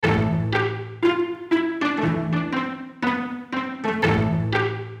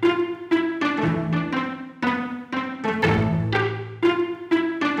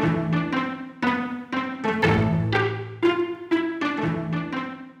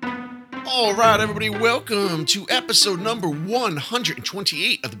All right, everybody, welcome to episode number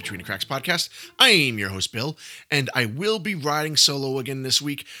 128 of the Between the Cracks podcast. I am your host, Bill, and I will be riding solo again this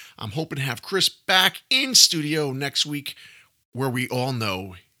week. I'm hoping to have Chris back in studio next week, where we all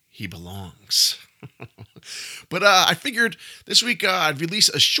know he belongs. But I figured this week I'd release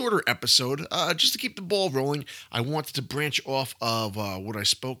a shorter episode just to keep the ball rolling. I wanted to branch off of what I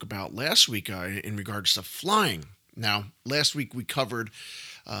spoke about last week in regards to flying. Now, last week we covered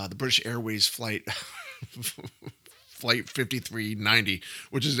the British Airways flight 5390,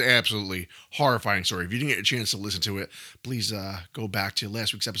 which is an absolutely horrifying story. If you didn't get a chance to listen to it, please go back to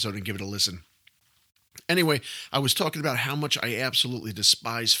last week's episode and give it a listen. Anyway, I was talking about how much I absolutely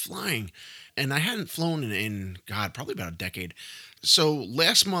despise flying, and I hadn't flown in probably about a decade. So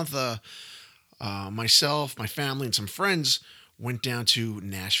last month, myself, my family, and some friends went down to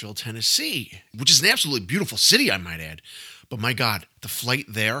Nashville, Tennessee, which is an absolutely beautiful city, I might add. But my God, the flight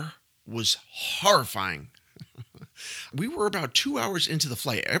there was horrifying. We were about 2 hours into the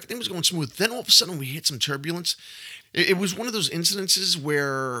flight. Everything was going smooth. Then all of a sudden we hit some turbulence. It was one of those incidences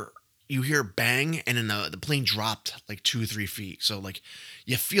where you hear bang and then the plane dropped like 2-3 feet. So like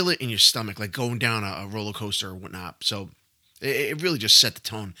you feel it in your stomach, like going down a roller coaster or whatnot. So it really just set the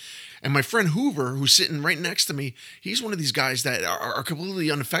tone. And my friend Hoover, who's sitting right next to me, he's one of these guys that are completely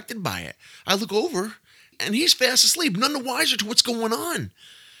unaffected by it. I look over and he's fast asleep, none the wiser to what's going on.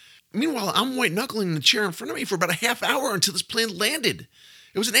 Meanwhile, I'm white knuckling in the chair in front of me for about a half hour until this plane landed.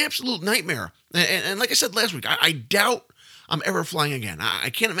 It was an absolute nightmare. And like I said last week, I doubt I'm ever flying again.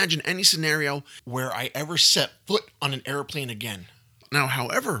 I can't imagine any scenario where I ever set foot on an airplane again. Now,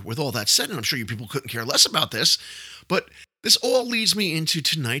 however, with all that said, and I'm sure you people couldn't care less about this, but this all leads me into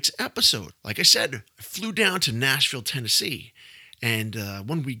tonight's episode. Like I said, I flew down to Nashville, Tennessee, and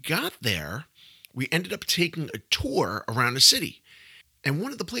when we got there, we ended up taking a tour around the city. And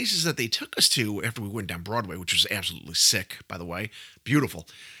one of the places that they took us to after we went down Broadway, which was absolutely sick, by the way, beautiful,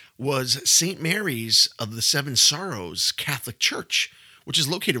 was St. Mary's of the Seven Sorrows Catholic Church, which is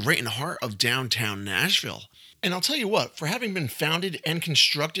located right in the heart of downtown Nashville. And I'll tell you what, for having been founded and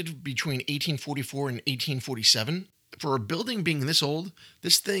constructed between 1844 and 1847, for a building being this old,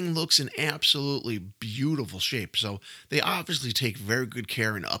 this thing looks in absolutely beautiful shape. So they obviously take very good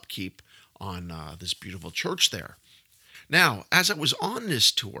care and upkeep on this beautiful church there. Now, as I was on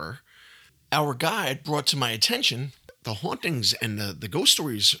this tour, our guide brought to my attention the hauntings and the ghost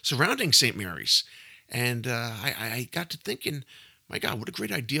stories surrounding St. Mary's. And I got to thinking, my God, what a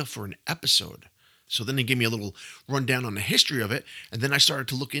great idea for an episode. So then they gave me a little rundown on the history of it, and then I started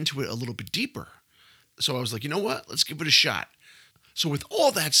to look into it a little bit deeper. So I was like, you know what? Let's give it a shot. So with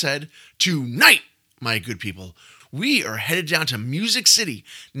all that said, tonight, my good people, we are headed down to Music City,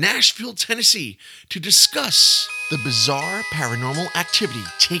 Nashville, Tennessee, to discuss the bizarre paranormal activity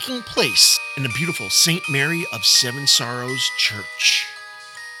taking place in the beautiful St. Mary of Seven Sorrows Church.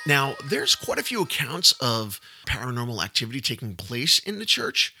 Now, there's quite a few accounts of paranormal activity taking place in the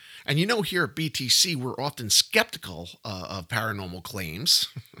church. And you know, here at BTC, we're often skeptical of paranormal claims.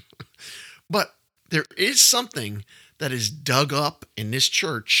 But there is something that is dug up in this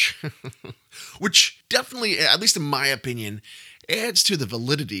church, which definitely, at least in my opinion, adds to the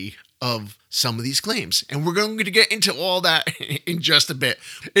validity of some of these claims. And we're going to get into all that in just a bit.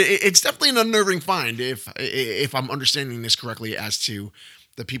 It's definitely an unnerving find, if I'm understanding this correctly, as to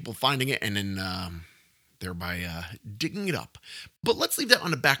the people finding it and then thereby digging it up. But let's leave that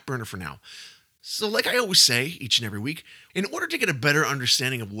on the back burner for now. So like I always say each and every week, in order to get a better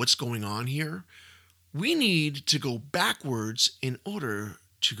understanding of what's going on here, we need to go backwards in order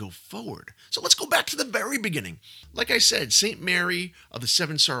to go forward. So let's go back to the very beginning. Like I said, St. Mary of the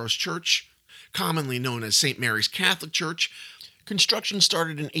Seven Sorrows Church, commonly known as St. Mary's Catholic Church, construction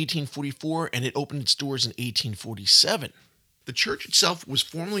started in 1844 and it opened its doors in 1847. The church itself was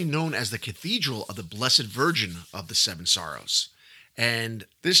formerly known as the Cathedral of the Blessed Virgin of the Seven Sorrows. And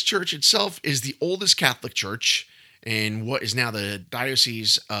this church itself is the oldest Catholic church in what is now the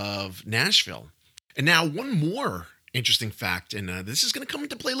Diocese of Nashville. And now one more interesting fact, and this is going to come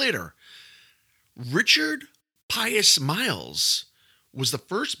into play later. Richard Pius Miles was the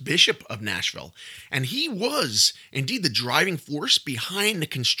first bishop of Nashville, and he was indeed the driving force behind the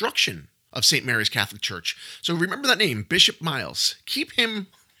construction of St. Mary's Catholic Church. So remember that name, Bishop Miles. Keep him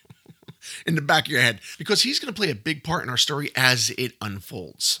in the back of your head, because he's going to play a big part in our story as it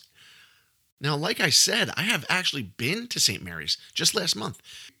unfolds. Now, like I said, I have actually been to St. Mary's just last month.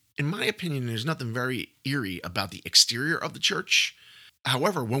 In my opinion, there's nothing very eerie about the exterior of the church.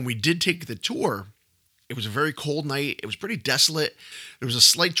 However, when we did take the tour, it was a very cold night. It was pretty desolate. There was a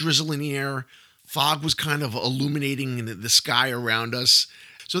slight drizzle in the air. Fog was kind of illuminating the sky around us.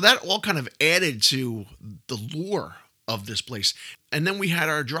 So that all kind of added to the lore of this place. And then we had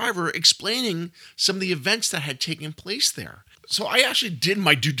our driver explaining some of the events that had taken place there. So I actually did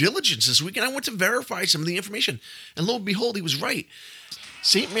my due diligence this week and I went to verify some of the information. And lo and behold, he was right.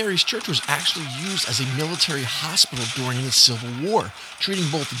 St. Mary's Church was actually used as a military hospital during the Civil War, treating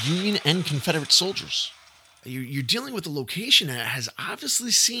both Union and Confederate soldiers. You're dealing with a location that has obviously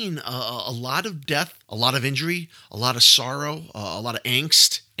seen a lot of death, a lot of injury, a lot of sorrow, a lot of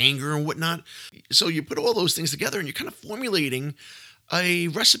angst, anger, and whatnot. So you put all those things together and you're kind of formulating a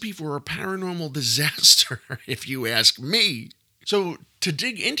recipe for a paranormal disaster, if you ask me. So to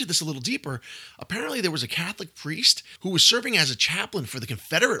dig into this a little deeper, apparently there was a Catholic priest who was serving as a chaplain for the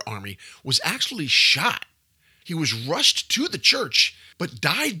Confederate Army, was actually shot. He was rushed to the church, but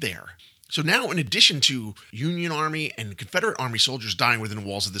died there. So now, in addition to Union Army and Confederate Army soldiers dying within the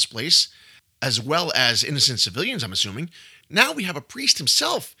walls of this place, as well as innocent civilians, I'm assuming, now we have a priest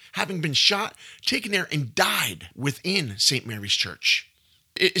himself having been shot, taken there, and died within St. Mary's Church.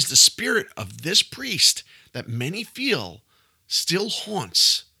 It is the spirit of this priest that many feel still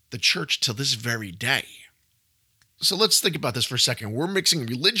haunts the church till this very day. So let's think about this for a second. We're mixing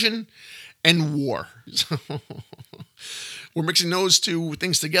religion and war. We're mixing those two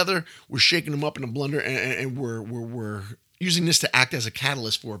things together. We're shaking them up in a blender, and we're using this to act as a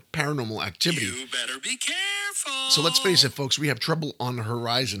catalyst for paranormal activity. You better be careful. So let's face it, folks, we have trouble on the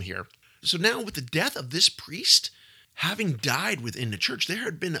horizon here. So now with the death of this priest, having died within the church, there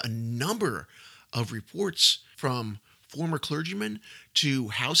had been a number of reports from former clergymen to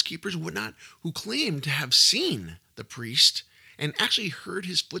housekeepers and whatnot who claimed to have seen the priest and actually heard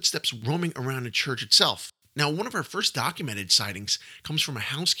his footsteps roaming around the church itself. Now, one of our first documented sightings comes from a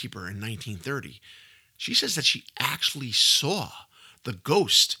housekeeper in 1930. She says that she actually saw the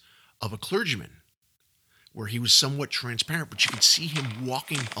ghost of a clergyman, where he was somewhat transparent, but you could see him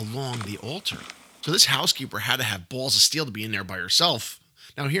walking along the altar. So this housekeeper had to have balls of steel to be in there by herself.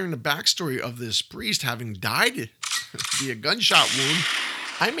 Now, hearing the backstory of this priest having died via gunshot wound,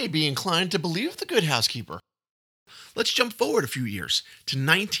 I may be inclined to believe the good housekeeper. Let's jump forward a few years to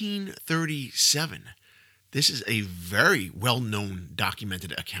 1937. This is a very well-known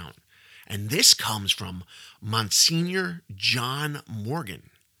documented account, and this comes from Monsignor John Morgan,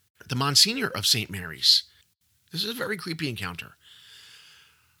 the Monsignor of St. Mary's. This is a very creepy encounter.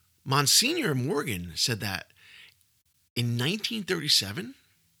 Monsignor Morgan said that in 1937,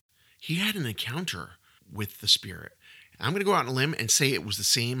 he had an encounter with the spirit. I'm going to go out on a limb and say it was the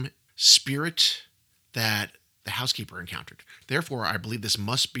same spirit that the housekeeper encountered. Therefore, I believe this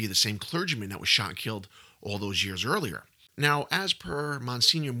must be the same clergyman that was shot and killed all those years earlier. Now, as per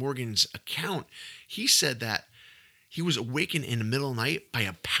Monsignor Morgan's account, he said that he was awakened in the middle of the night by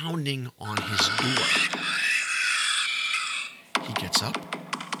a pounding on his door. He gets up,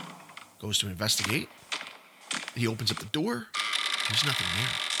 goes to investigate. He opens up the door. There's nothing there.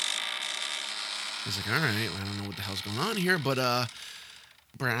 He's like, all right, I don't know what the hell's going on here, but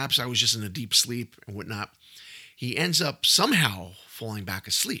perhaps I was just in a deep sleep and whatnot. He ends up somehow falling back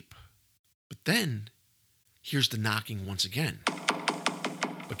asleep. But then here's the knocking once again.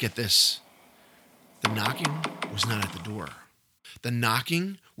 But get this, the knocking was not at the door. The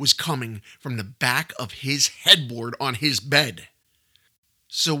knocking was coming from the back of his headboard on his bed.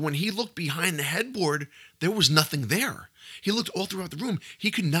 So when he looked behind the headboard, there was nothing there. He looked all throughout the room. He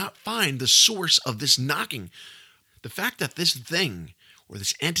could not find the source of this knocking. The fact that this thing, or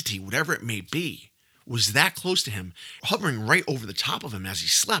this entity, whatever it may be, was that close to him, hovering right over the top of him as he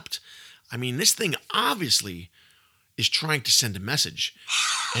slept. I mean, this thing obviously is trying to send a message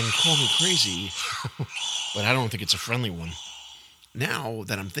and call me crazy, but I don't think it's a friendly one. Now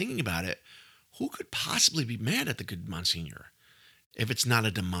that I'm thinking about it, who could possibly be mad at the good Monsignor if it's not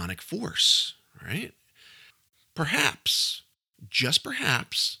a demonic force, right? Perhaps, just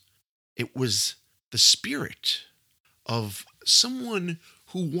perhaps, it was the spirit of someone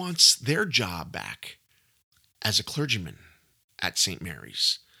who wants their job back as a clergyman at St.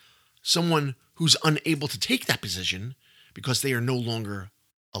 Mary's. Someone who's unable to take that position because they are no longer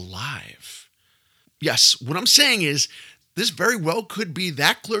alive. Yes, what I'm saying is this very well could be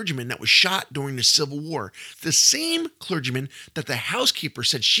that clergyman that was shot during the Civil War. The same clergyman that the housekeeper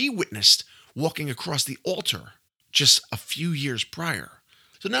said she witnessed walking across the altar just a few years prior.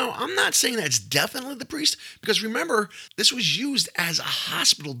 So now I'm not saying that it's definitely the priest, because remember, this was used as a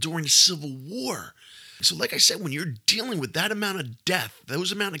hospital during the Civil War. So like I said, when you're dealing with that amount of death,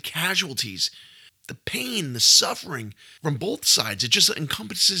 those amount of casualties, the pain, the suffering from both sides, it just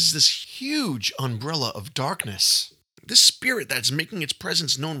encompasses this huge umbrella of darkness. This spirit that's making its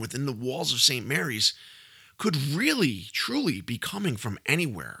presence known within the walls of St. Mary's could really, truly be coming from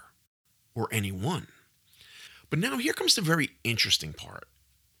anywhere or anyone. But now here comes the very interesting part.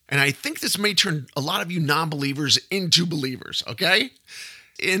 And I think this may turn a lot of you non-believers into believers, okay?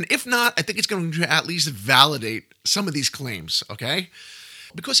 And if not, I think it's going to at least validate some of these claims, okay?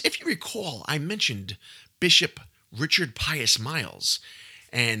 Because if you recall, I mentioned Bishop Richard Pius Miles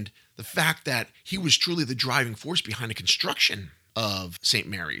and the fact that he was truly the driving force behind the construction of St.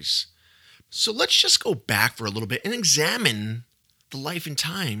 Mary's. So let's just go back for a little bit and examine the life and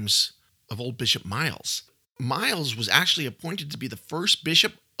times of old Bishop Miles. Miles was actually appointed to be the first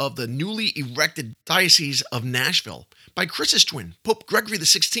bishop of the newly erected Diocese of Nashville by Chris's twin, Pope Gregory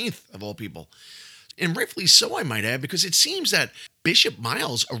XVI, of all people. And rightfully so, I might add, because it seems that Bishop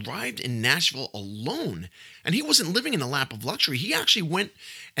Miles arrived in Nashville alone, and he wasn't living in a lap of luxury. He actually went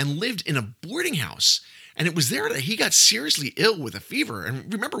and lived in a boarding house, and it was there that he got seriously ill with a fever.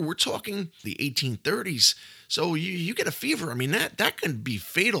 And remember, we're talking the 1830s, so you get a fever. I mean, that can be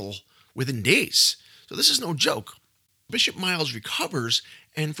fatal within days. So this is no joke. Bishop Miles recovers,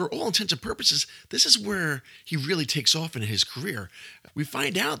 and for all intents and purposes, this is where he really takes off in his career. We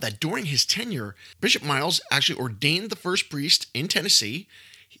find out that during his tenure, Bishop Miles actually ordained the first priest in Tennessee.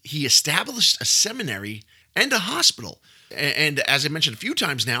 He established a seminary and a hospital. And as I mentioned a few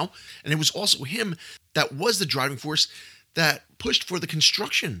times now, and it was also him that was the driving force that pushed for the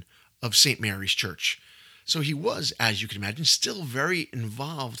construction of St. Mary's Church. So he was, as you can imagine, still very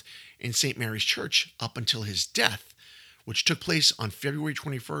involved in St. Mary's Church up until his death, which took place on February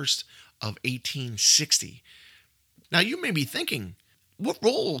 21st of 1860. Now, you may be thinking, what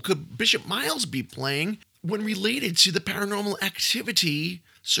role could Bishop Miles be playing when related to the paranormal activity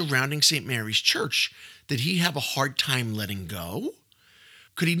surrounding St. Mary's Church? Did he have a hard time letting go?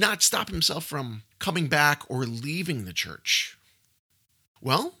 Could he not stop himself from coming back or leaving the church?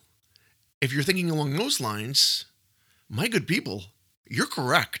 Well, if you're thinking along those lines, my good people, you're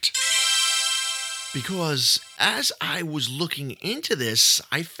correct. Because as I was looking into this,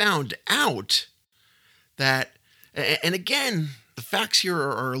 I found out that, and again, the facts here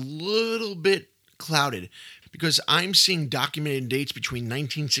are a little bit clouded because I'm seeing documented dates between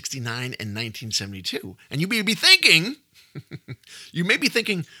 1969 and 1972. And you may be thinking,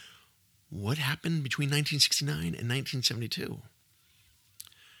 what happened between 1969 and 1972?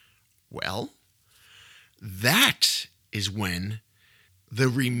 Well, that is when the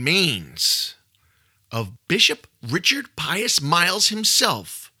remains of Bishop Richard Pius Miles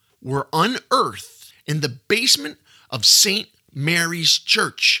himself were unearthed in the basement of St. Mary's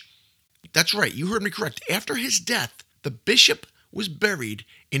Church. That's right, you heard me correct. After his death, the bishop was buried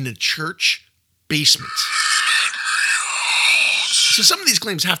in the church basement. So some of these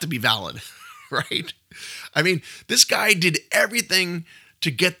claims have to be valid, right? I mean, this guy did everything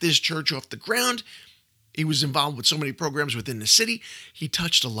to get this church off the ground. He was involved with so many programs within the city. He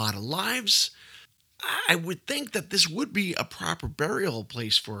touched a lot of lives. I would think that this would be a proper burial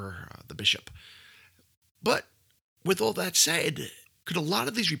place for the bishop. But with all that said, could a lot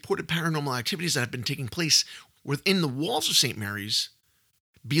of these reported paranormal activities that have been taking place within the walls of St. Mary's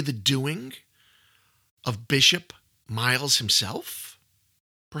be the doing of Bishop Miles himself?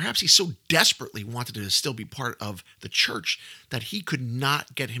 Perhaps he so desperately wanted to still be part of the church that he could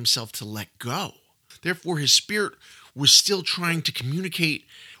not get himself to let go. Therefore, his spirit was still trying to communicate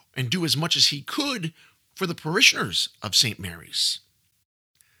and do as much as he could for the parishioners of St. Mary's.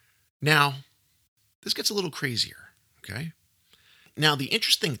 Now, this gets a little crazier, okay? Now, the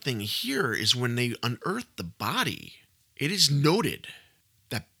interesting thing here is when they unearthed the body, it is noted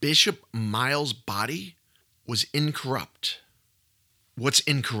that Bishop Miles' body was incorrupt. What's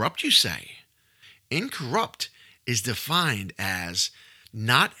incorrupt, you say? Incorrupt is defined as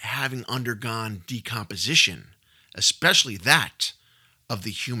not having undergone decomposition, especially that of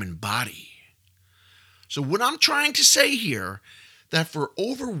the human body. So what I'm trying to say here, that for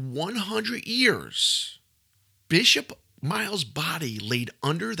over 100 years, Bishop Miles' body laid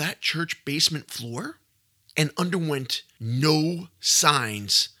under that church basement floor and underwent no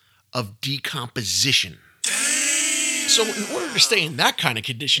signs of decomposition. So in order to stay in that kind of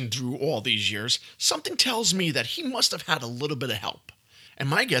condition through all these years, something tells me that he must have had a little bit of help. And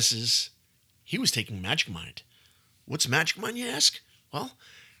my guess is he was taking Magic Mind. What's Magic Mind, you ask? Well,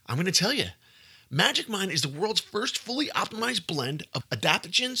 I'm going to tell you. Magic Mind is the world's first fully optimized blend of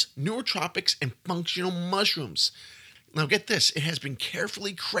adaptogens, nootropics, and functional mushrooms. Now get this, it has been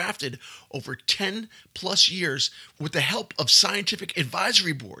carefully crafted over 10 plus years with the help of scientific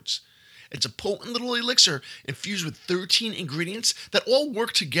advisory boards. It's a potent little elixir infused with 13 ingredients that all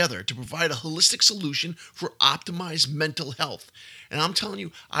work together to provide a holistic solution for optimized mental health. And I'm telling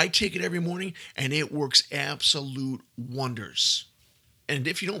you, I take it every morning and it works absolute wonders. And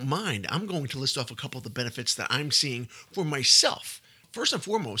if you don't mind, I'm going to list off a couple of the benefits that I'm seeing for myself. First and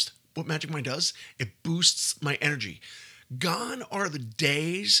foremost, what Magic Mind does, it boosts my energy. Gone are the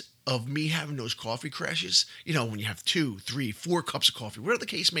days of me having those coffee crashes, when you have 2, 3, 4 cups of coffee, whatever the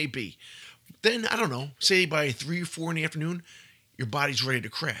case may be. Then, I don't know, say by 3 or 4 in the afternoon, your body's ready to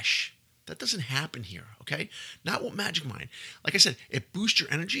crash. That doesn't happen here, okay? Not with Magic Mind. Like I said, it boosts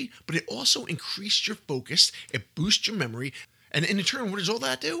your energy, but it also increases your focus, it boosts your memory, and in turn, what does all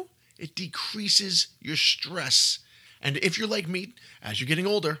that do? It decreases your stress. And if you're like me, as you're getting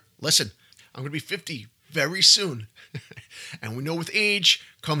older, listen, I'm going to be 50 very soon. And we know with age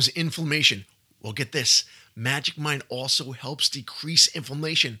comes inflammation. Well, get this. Magic Mind also helps decrease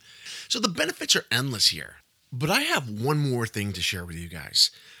inflammation. So the benefits are endless here. But I have one more thing to share with you guys.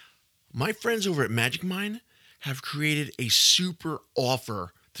 My friends over at Magic Mind have created a super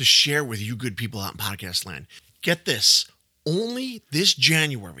offer to share with you good people out in podcast land. Get this. Only this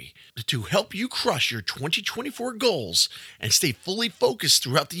January, to help you crush your 2024 goals and stay fully focused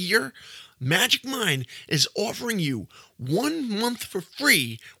throughout the year, Magic Mind is offering you 1 month for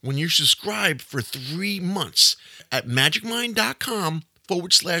free when you subscribe for 3 months at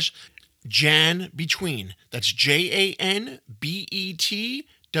magicmind.com/JanBetween. That's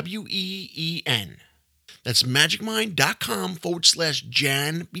JanBetween. That's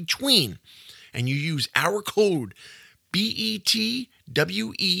magicmind.com/JanBetween. And you use our code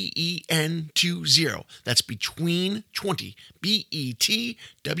BETWEEN20. That's between 20.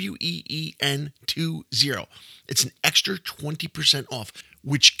 BETWEEN20. It's an extra 20% off,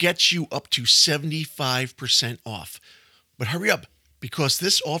 which gets you up to 75% off. But hurry up, because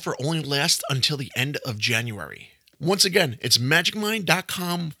this offer only lasts until the end of January. Once again, it's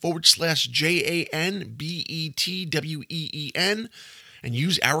magicmind.com/JanBetween and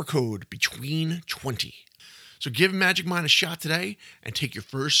use our code between20. So give Magic Mind a shot today and take your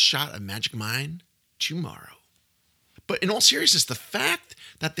first shot of Magic Mind tomorrow. But in all seriousness, the fact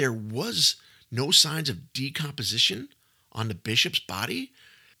that there was no signs of decomposition on the bishop's body,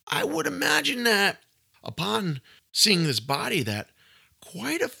 I would imagine that upon seeing this body that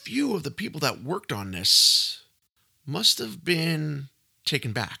quite a few of the people that worked on this must have been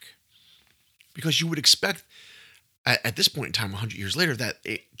taken back. Because you would expect at this point in time, 100 years later, that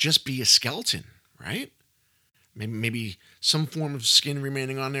it just be a skeleton, right? Maybe some form of skin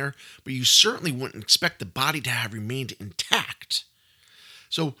remaining on there, but you certainly wouldn't expect the body to have remained intact.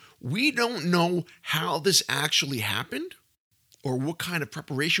 So we don't know how this actually happened or what kind of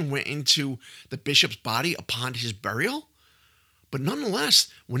preparation went into the bishop's body upon his burial. But nonetheless,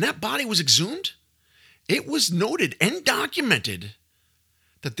 when that body was exhumed, it was noted and documented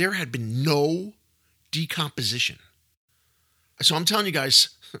that there had been no decomposition. So I'm telling you guys,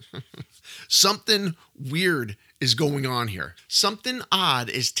 something weird is going on here. Something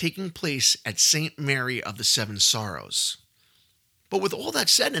odd is taking place at St. Mary of the Seven Sorrows. But with all that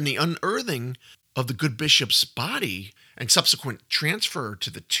said, and the unearthing of the good bishop's body and subsequent transfer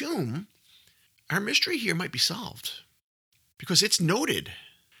to the tomb, our mystery here might be solved. Because it's noted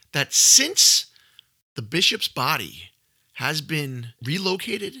that since the bishop's body has been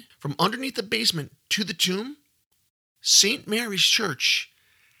relocated from underneath the basement to the tomb, St. Mary's Church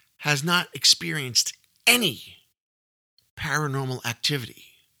has not experienced any paranormal activity.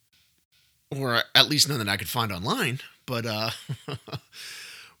 Or at least none that I could find online. But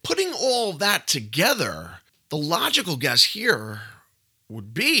putting all that together, the logical guess here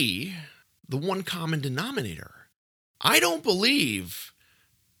would be the one common denominator. I don't believe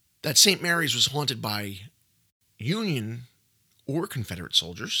that St. Mary's was haunted by Union or Confederate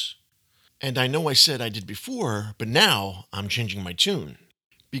soldiers. And I know I said I did before, but now I'm changing my tune.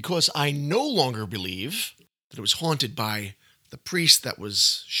 Because I no longer believe that it was haunted by the priest that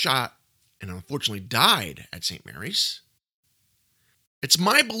was shot and unfortunately died at St. Mary's. It's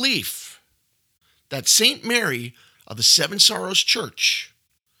my belief that St. Mary of the Seven Sorrows Church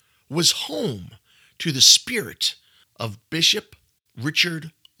was home to the spirit of Bishop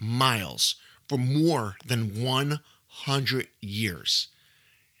Richard Miles for more than 100 years.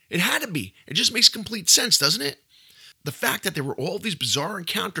 It had to be. It just makes complete sense, doesn't it? The fact that there were all these bizarre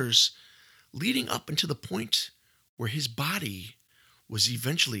encounters leading up until the point where his body was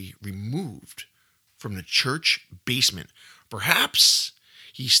eventually removed from the church basement. Perhaps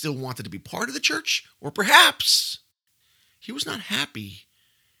he still wanted to be part of the church, or perhaps he was not happy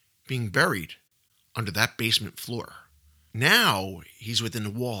being buried under that basement floor. Now he's within the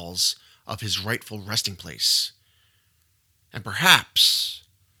walls of his rightful resting place. And perhaps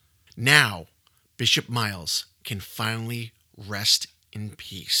now Bishop Miles can finally rest in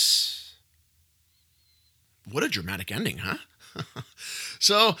peace. What a dramatic ending, huh?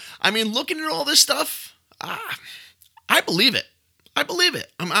 So, looking at all this stuff, I believe it. I believe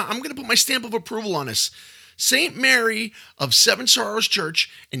it. I'm going to put my stamp of approval on this. St. Mary of Seven Sorrows Church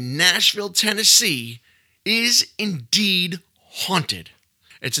in Nashville, Tennessee is indeed haunted.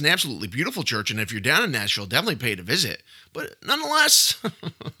 It's an absolutely beautiful church, and if you're down in Nashville, definitely pay it a visit. But nonetheless,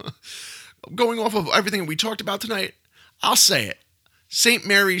 going off of everything we talked about tonight, I'll say it. St.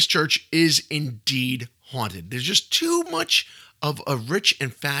 Mary's Church is indeed haunted. There's just too much of a rich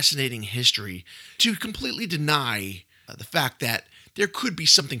and fascinating history to completely deny the fact that there could be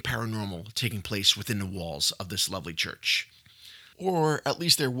something paranormal taking place within the walls of this lovely church. Or at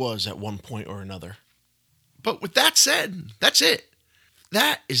least there was at one point or another. But with that said, that's it.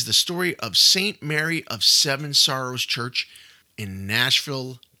 That is the story of St. Mary of Seven Sorrows Church in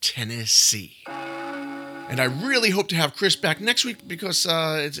Nashville, Tennessee. And I really hope to have Chris back next week because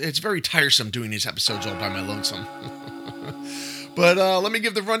it's very tiresome doing these episodes all by my lonesome. But let me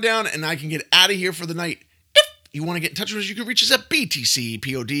give the rundown and I can get out of here for the night. If you want to get in touch with us, you can reach us at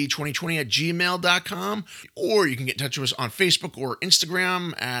btcpod2020@gmail.com, or you can get in touch with us on Facebook or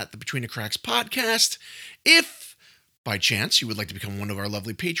Instagram at the Between the Cracks podcast. If by chance you would like to become one of our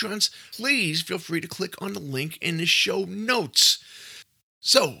lovely patrons, please feel free to click on the link in the show notes.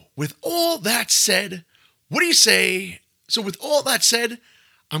 So, with all that said, what do you say? So with all that said,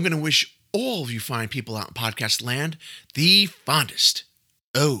 I'm going to wish all of you fine people out in podcast land the fondest.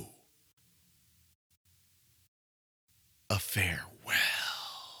 A farewell.